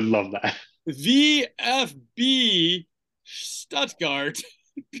 I would love that. VfB Stuttgart.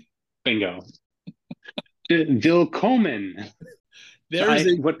 Bingo. Willkommen. There's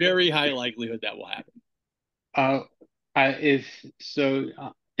a very high likelihood that will happen.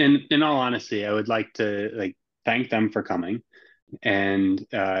 In all honesty, I would like to thank them for coming, and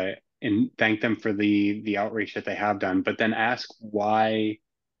thank them for the outreach that they have done, but then ask why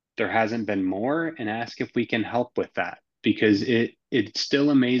there hasn't been more, and ask if we can help with that, because it still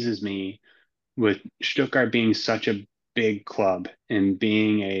amazes me, with Stuttgart being such a big club and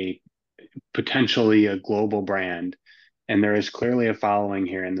being potentially a global brand, and there is clearly a following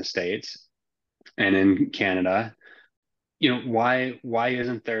here in the States and in Canada. Why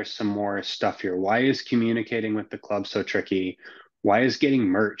isn't there some more stuff here? Why is communicating with the club so tricky? Why is getting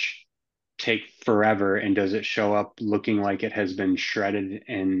merch take forever, and does it show up looking like it has been shredded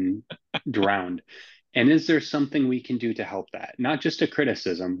and drowned? And is there something we can do to help that? Not just a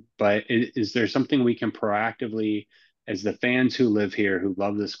criticism, but is there something we can proactively, as the fans who live here, who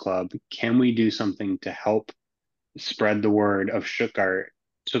love this club, can we do something to help spread the word of Stuttgart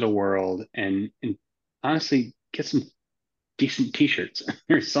to the world, and honestly get some decent t-shirts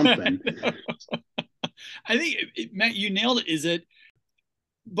or something? I think, Matt, you nailed it.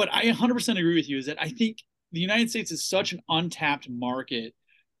 But I 100% agree with you, is that I think the United States is such an untapped market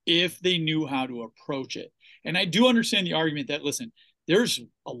if they knew how to approach it. And I do understand the argument that, listen, there's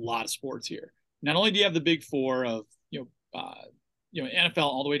a lot of sports here. Not only do you have the big four of, NFL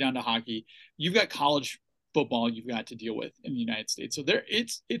all the way down to hockey, you've got college football you've got to deal with in the United States. So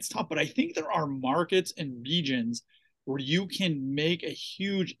it's tough, but I think there are markets and regions where you can make a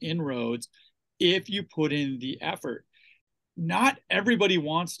huge inroads if you put in the effort. Not everybody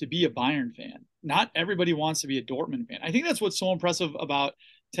wants to be a Bayern fan. Not everybody wants to be a Dortmund fan. I think that's what's so impressive about,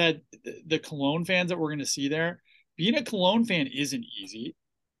 Ted, the Cologne fans that we're going to see there. Being a Cologne fan isn't easy,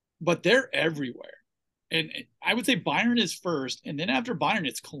 but they're everywhere. And I would say Bayern is first, and then after Bayern,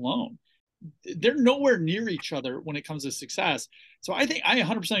 it's Cologne. They're nowhere near each other when it comes to success. So I think I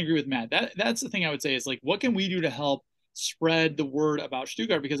 100% agree with Matt. That's the thing I would say is, what can we do to help spread the word about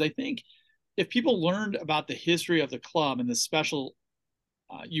Stuttgart? Because I think if people learned about the history of the club and the special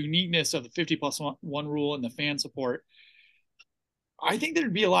uniqueness of the 50+1 rule and the fan support, I think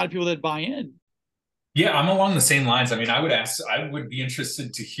there'd be a lot of people that buy in. Yeah, I'm along the same lines. I mean, I would be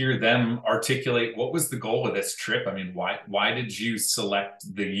interested to hear them articulate what was the goal of this trip. I mean, why did you select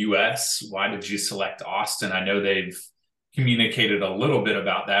the US? Why did you select Austin? I know they've communicated a little bit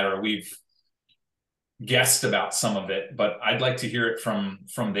about that, or we've guessed about some of it, but I'd like to hear it from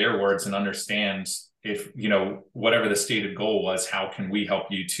their words and understand, if whatever the stated goal was, how can we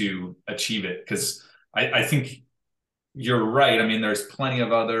help you to achieve it? Because I think you're right. I mean, there's plenty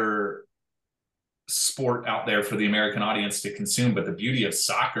of other sport out there for the American audience to consume, but the beauty of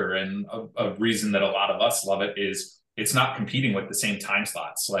soccer, and a reason that a lot of us love it, is it's not competing with the same time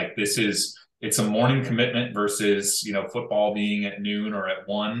slots. Like, it's a morning commitment versus football being at noon or at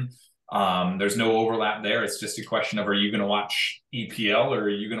 1. There's no overlap there. It's just a question of, are you going to watch EPL or are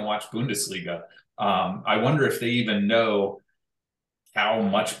you going to watch Bundesliga? I wonder if they even know how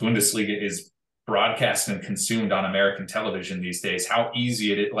much Bundesliga is broadcast and consumed on American television these days. How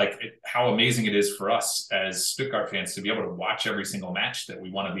easy it is, how amazing it is for us as Stuttgart fans to be able to watch every single match that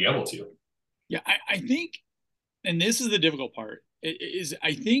we want to be able to. Yeah, I think, and this is the difficult part, is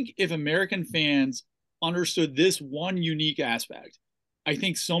I think if American fans understood this one unique aspect, I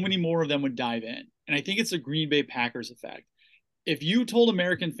think so many more of them would dive in. And I think it's the Green Bay Packers effect. If you told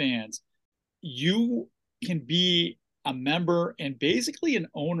American fans, you can be a member and basically an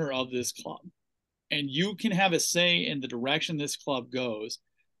owner of this club, and you can have a say in the direction this club goes.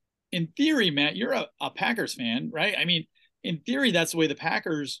 In theory, Matt, you're a Packers fan, right? I mean, in theory, that's the way the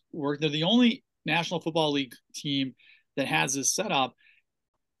Packers work. They're the only National Football League team that has this set up.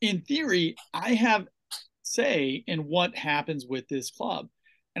 In theory, I have say in what happens with this club.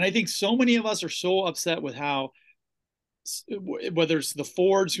 And I think so many of us are so upset with how, whether it's the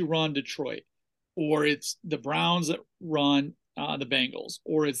Fords who run Detroit, or it's the Browns that run the Bengals,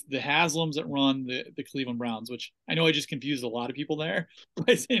 or it's the Haslams that run the Cleveland Browns, which I know I just confused a lot of people there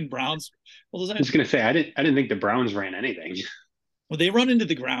by saying Browns. Well, I was going to say, I didn't think the Browns ran anything. Well, they run into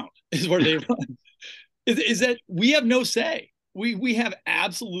the ground is where they run. Is that we have no say. We have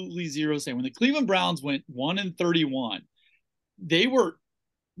absolutely zero say. When the Cleveland Browns went 1-31, they were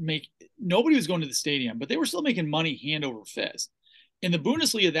nobody was going to the stadium, but they were still making money hand over fist. In the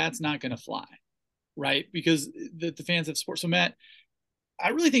Bundesliga, that's not going to fly, right? Because the fans have support. So Matt, I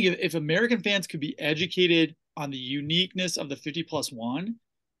really think if American fans could be educated on the uniqueness of the 50+1,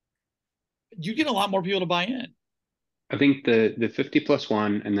 you get a lot more people to buy in. I think the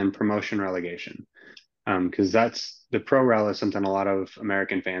 50+1 and then promotion relegation, because that's the pro rel is something a lot of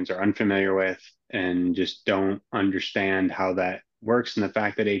American fans are unfamiliar with and just don't understand how that works, and the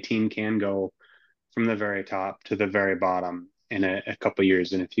fact that a team can go from the very top to the very bottom in a couple of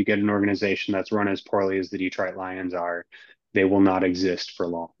years. And if you get an organization that's run as poorly as the Detroit Lions are, they will not exist for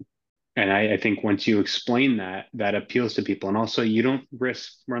long. And I think once you explain that, that appeals to people. And also, you don't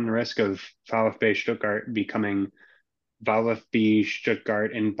run the risk of VfB Stuttgart becoming VfB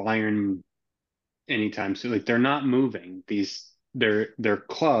Stuttgart and Bayern anytime soon. Like, they're not moving. They're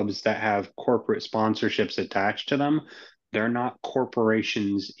clubs that have corporate sponsorships attached to them. They're not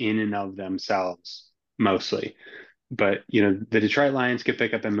corporations in and of themselves, mostly. But, the Detroit Lions could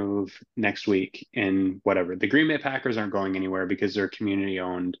pick up and move next week and whatever. The Green Bay Packers aren't going anywhere because they're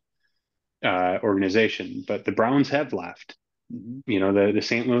community-owned organization, but the Browns have left. The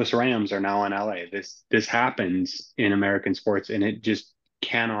St. Louis Rams are now in LA. This happens in American sports, and it just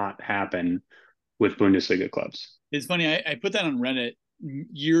cannot happen with Bundesliga clubs. It's funny. I put that on Reddit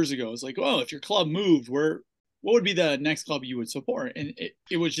years ago. It's like, oh, if your club moved, what would be the next club you would support? And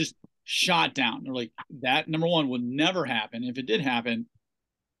it was just shot down. They're like, that, number one, would never happen. If it did happen,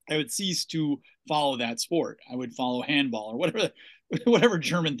 I would cease to follow that sport. I would follow handball or whatever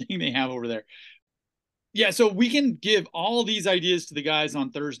German thing they have over there. Yeah, so we can give all these ideas to the guys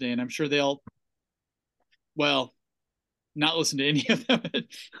on Thursday, and I'm sure they'll, not listen to any of them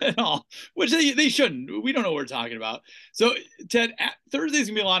at all, which they shouldn't. We don't know what we're talking about. So, Ted, Thursday's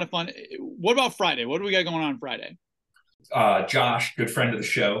going to be a lot of fun. What about Friday? What do we got going on Friday? Josh, good friend of the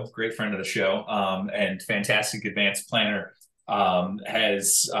show, great friend of the show, and fantastic advanced planner,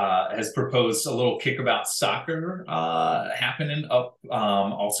 has proposed a little Kickabout Soccer happening up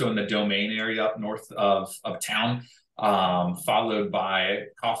also in the Domain area up north of town, followed by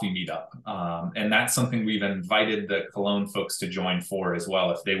coffee meetup, and that's something we've invited the Cologne folks to join for as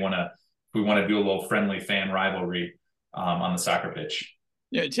well if we want to do a little friendly fan rivalry on the soccer pitch.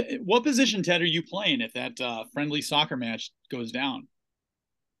 Yeah, what position, Ted, are you playing if that friendly soccer match goes down?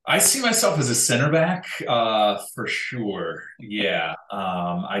 I see myself as a center back, for sure. Yeah.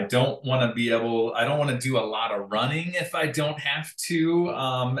 I don't want to do a lot of running if I don't have to.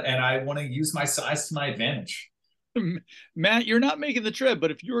 And I want to use my size to my advantage. Matt, you're not making the trip,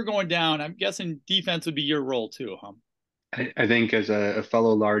 but if you were going down, I'm guessing defense would be your role too, huh? I think as a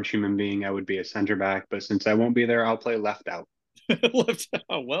fellow large human being, I would be a center back, but since I won't be there, I'll play left out. Left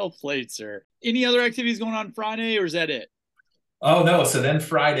out. Well played, sir. Any other activities going on Friday, or is that it? Oh no! So then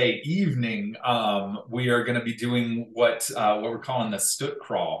Friday evening, we are going to be doing what we're calling the Stutt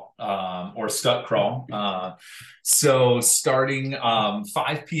Crawl, or Stutt Crawl. So starting 5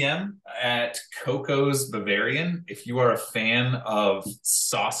 p.m. at Coco's Bavarian. If you are a fan of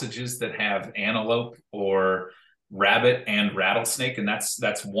sausages that have antelope or rabbit and rattlesnake, and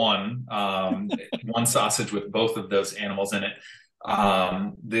that's one sausage with both of those animals in it,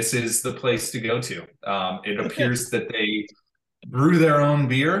 this is the place to go to. It appears that they brew their own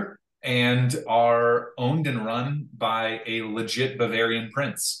beer and are owned and run by a legit Bavarian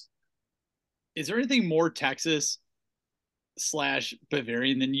prince. Is there anything more Texas /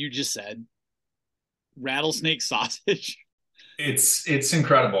 Bavarian than you just said? Rattlesnake sausage. It's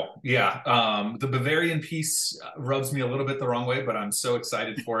incredible. Yeah. The Bavarian piece rubs me a little bit the wrong way, but I'm so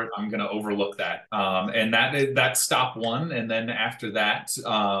excited for it. I'm going to overlook that. And that's stop one. And then after that,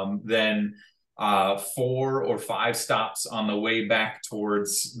 then 4 or 5 stops on the way back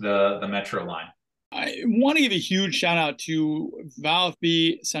towards the metro line. I want to give a huge shout out to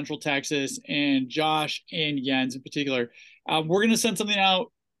VfB Central Texas and Josh and Jens in particular. We're going to send something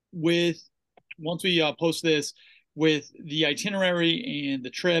out once we post this, with the itinerary and the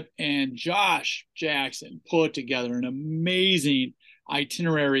trip, and Josh Jackson put together an amazing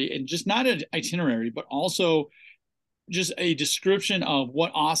itinerary, and just not an itinerary, but also just a description of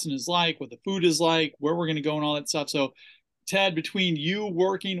what Austin is like, what the food is like, where we're going to go and all that stuff. So Ted, between you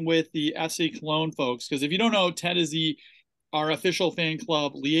working with the FC Cologne folks, because if you don't know, Ted is our official fan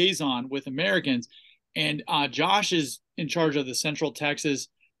club liaison with Americans, and Josh is in charge of the Central Texas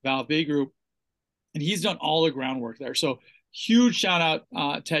VfB group, and he's done all the groundwork there. So huge shout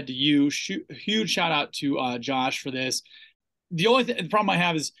out, Ted, to you. Huge shout out to Josh for this. The only the problem I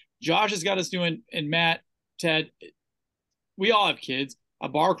have is Josh has got us doing, and Matt, Ted, we all have kids. A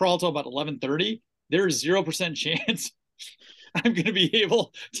bar crawl till about 11:30. There's 0% chance I'm going to be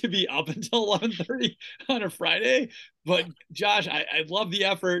able to be up until 11:30 on a Friday. But Josh, I love the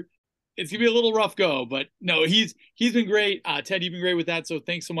effort. It's gonna be a little rough go, but no, he's been great. Ted, you've been great with that. So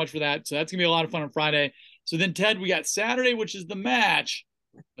thanks so much for that. So that's gonna be a lot of fun on Friday. So then Ted, we got Saturday, which is the match,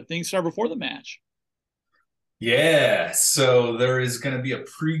 but things start before the match. Yeah, so there is going to be a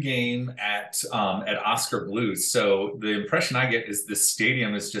pregame at Oscar Blues. So the impression I get is the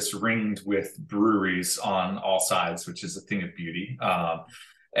stadium is just ringed with breweries on all sides, which is a thing of beauty.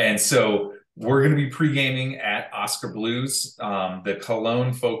 And so we're going to be pre-gaming at Oscar Blues. The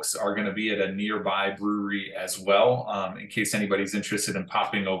Cologne folks are going to be at a nearby brewery as well, in case anybody's interested in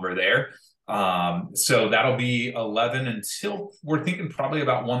popping over there. So that'll be 11 until we're thinking probably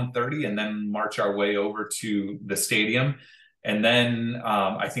about 1:30, and then march our way over to the stadium. And then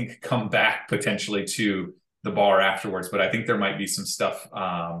I think come back potentially to the bar afterwards. But I think there might be some stuff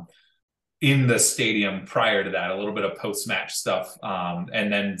in the stadium prior to that, a little bit of post-match stuff.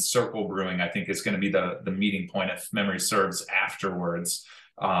 And then Circle Brewing, I think, is going to be the meeting point, if memory serves, afterwards,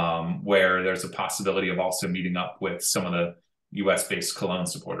 where there's a possibility of also meeting up with some of the US-based Cologne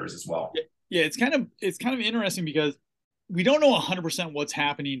supporters as well. Yeah, it's kind of interesting because we don't know 100% what's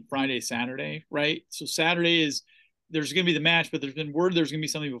happening Friday, Saturday, right? So Saturday is there's going to be the match, but there's been word there's going to be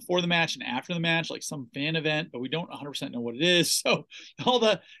something before the match and after the match, like some fan event, but we don't 100% know what it is. So all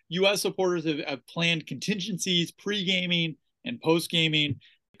the US supporters have planned contingencies, pre-gaming and post-gaming.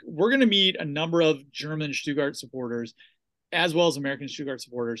 We're going to meet a number of German Stuttgart supporters as well as American Stuttgart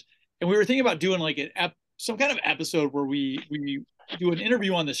supporters. And we were thinking about doing like some kind of episode where we do an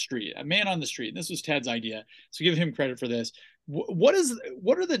interview on the street, a man on the street. And this was Ted's idea, so give him credit for this. What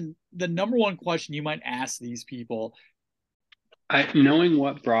are the number one question you might ask these people? Knowing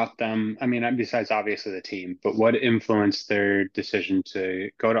what brought them, I mean, besides obviously the team, but what influenced their decision to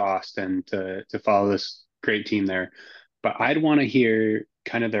go to Austin to follow this great team there. But I'd want to hear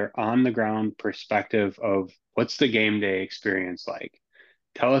kind of their on the ground perspective of what's the game day experience like.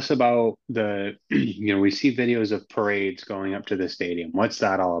 Tell us about we see videos of parades going up to the stadium. What's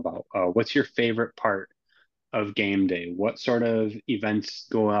that all about? What's your favorite part of game day? What sort of events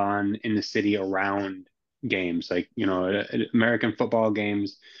go on in the city around games? Like, American football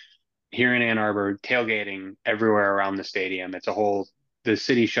games here in Ann Arbor, tailgating everywhere around the stadium. The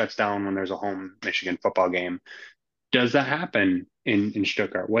city shuts down when there's a home Michigan football game. Does that happen in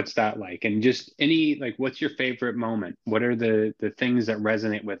Stuttgart? What's that like? And just what's your favorite moment? What are the things that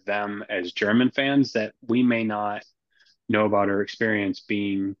resonate with them as German fans that we may not know about or experience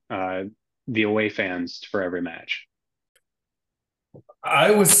being the away fans for every match?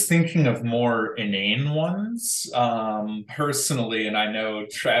 I was thinking of more inane ones personally, and I know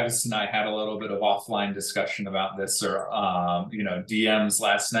Travis and I had a little bit of offline discussion about this, or DMs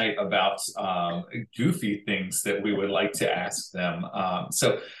last night about goofy things that we would like to ask them.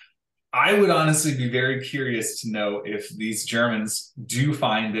 So I would honestly be very curious to know if these Germans do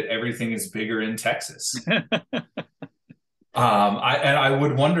find that everything is bigger in Texas. I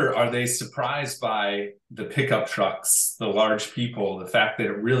would wonder, are they surprised by the pickup trucks, the large people, the fact that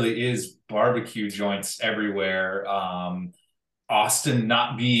it really is barbecue joints everywhere? Austin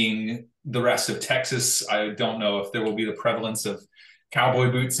not being the rest of Texas, I don't know if there will be the prevalence of cowboy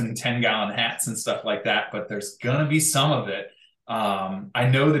boots and 10-gallon hats and stuff like that, but there's gonna be some of it. I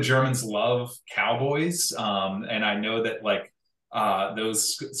know the Germans love cowboys, and I know that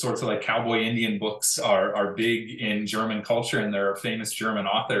those sorts of like cowboy Indian books are big in German culture, and there are famous German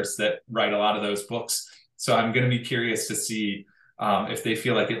authors that write a lot of those books. So I'm going to be curious to see if they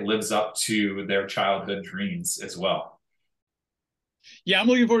feel like it lives up to their childhood dreams as well. Yeah, I'm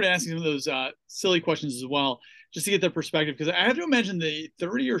looking forward to asking some of those silly questions as well, just to get their perspective, because I have to imagine the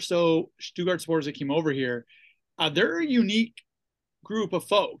 30 or so Stuttgart supporters that came over here, they're a unique group of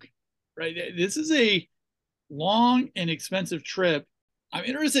folk, right? This is a long and expensive trip. I'm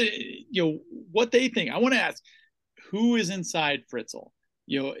interested, what they think. I want to ask, who is inside Fritzl?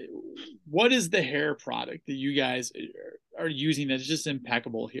 What is the hair product that you guys are using that's just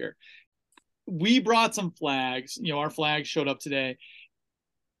impeccable here? We brought some flags. Our flags showed up today.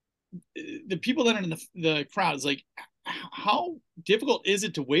 The people that are in the crowd is like, how difficult is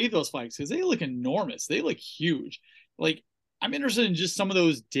it to wave those flags? Because they look enormous. They look huge. Like, I'm interested in just some of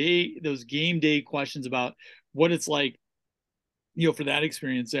those game day questions about what it's like, for that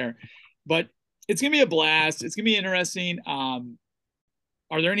experience there. But it's going to be a blast. It's going to be interesting.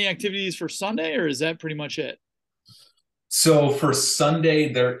 Are there any activities for Sunday, or is that pretty much it? So for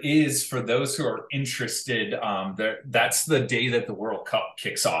Sunday, there is, for those who are interested, that's the day that the World Cup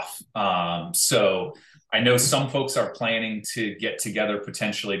kicks off. So I know some folks are planning to get together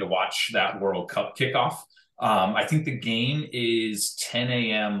potentially to watch that World Cup kickoff. I think the game is 10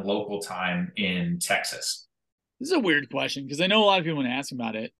 a.m. local time in Texas. This is a weird question because I know a lot of people want to ask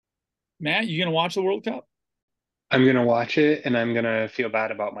about it. Matt, you gonna watch the World Cup? I'm gonna watch it, and I'm gonna feel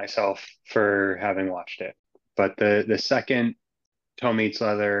bad about myself for having watched it. But the second toe meets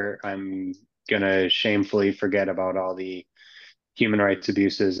leather, I'm gonna shamefully forget about all the human rights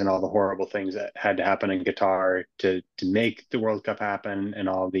abuses and all the horrible things that had to happen in Qatar to make the World Cup happen, and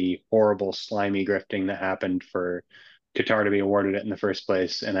all the horrible, slimy grifting that happened for Qatar to be awarded it in the first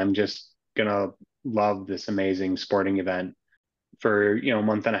place. And I'm just gonna love this amazing sporting event for, a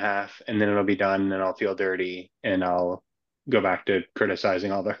month and a half, and then it'll be done, and I'll feel dirty, and I'll go back to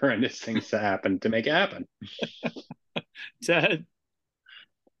criticizing all the horrendous things that happened to make it happen. Ted?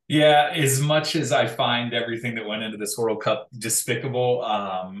 Yeah, as much as I find everything that went into this World Cup despicable,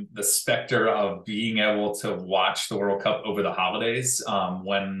 the specter of being able to watch the World Cup over the holidays,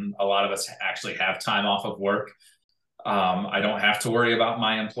 when a lot of us actually have time off of work, I don't have to worry about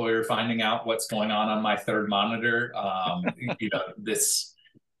my employer finding out what's going on my third monitor.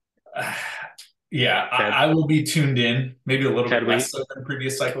 Yeah, I will be tuned in, maybe a little bit less so than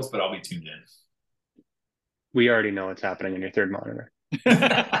previous cycles, but I'll be tuned in. We already know what's happening in your third monitor.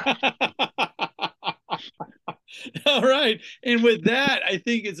 All right. And with that, I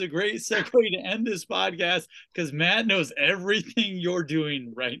think it's a great segue to end this podcast because Matt knows everything you're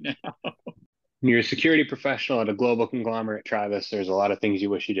doing right now. You're a security professional at a global conglomerate, Travis. There's a lot of things you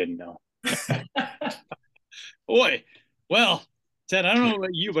wish you didn't know. Boy, well, Ted, I don't know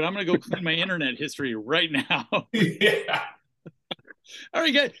about you, but I'm going to go clean my internet history right now. Yeah. All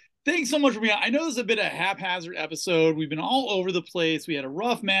right, guys. Thanks so much for being on. I know this is a bit of a haphazard episode. We've been all over the place. We had a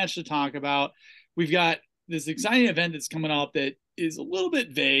rough match to talk about. We've got this exciting event that's coming up that is a little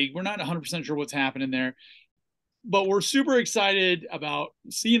bit vague. We're not 100% sure what's happening there, but we're super excited about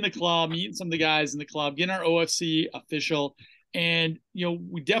seeing the club, meeting some of the guys in the club, getting our OFC official. And,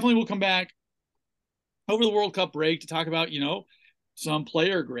 we definitely will come back over the World Cup break to talk about, some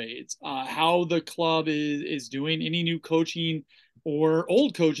player grades, how the club is doing, any new coaching or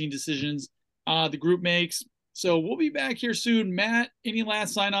old coaching decisions the group makes. So we'll be back here soon. Matt, any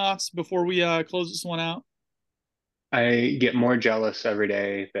last sign-offs before we close this one out? I get more jealous every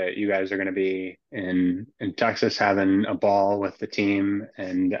day that you guys are going to be in Texas having a ball with the team,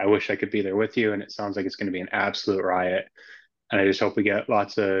 and I wish I could be there with you, and it sounds like it's going to be an absolute riot. And I just hope we get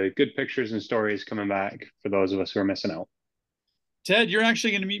lots of good pictures and stories coming back for those of us who are missing out. Ted, you're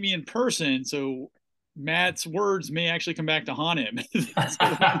actually going to meet me in person, so Matt's words may actually come back to haunt him.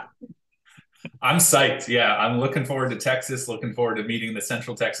 I'm psyched. Yeah, I'm looking forward to Texas, looking forward to meeting the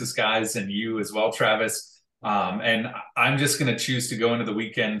Central Texas guys and you as well, Travis. And I'm just going to choose to go into the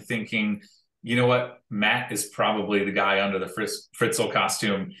weekend thinking, you know what? Matt is probably the guy under the Fritzl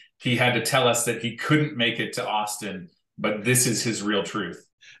costume. He had to tell us that he couldn't make it to Austin, but this is his real truth.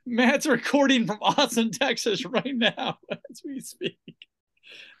 Matt's recording from Austin, Texas right now as we speak.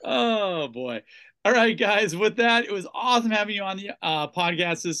 Oh, boy. All right, guys. With that, it was awesome having you on the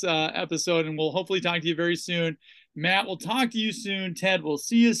podcast this episode, and we'll hopefully talk to you very soon. Matt, we'll talk to you soon. Ted, we'll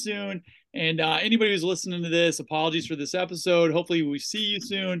see you soon. And anybody who's listening to this, apologies for this episode. Hopefully we see you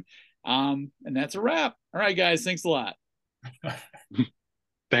soon. And that's a wrap. All right, guys. Thanks a lot.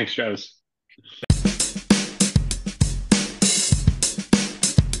 Thanks, Travis.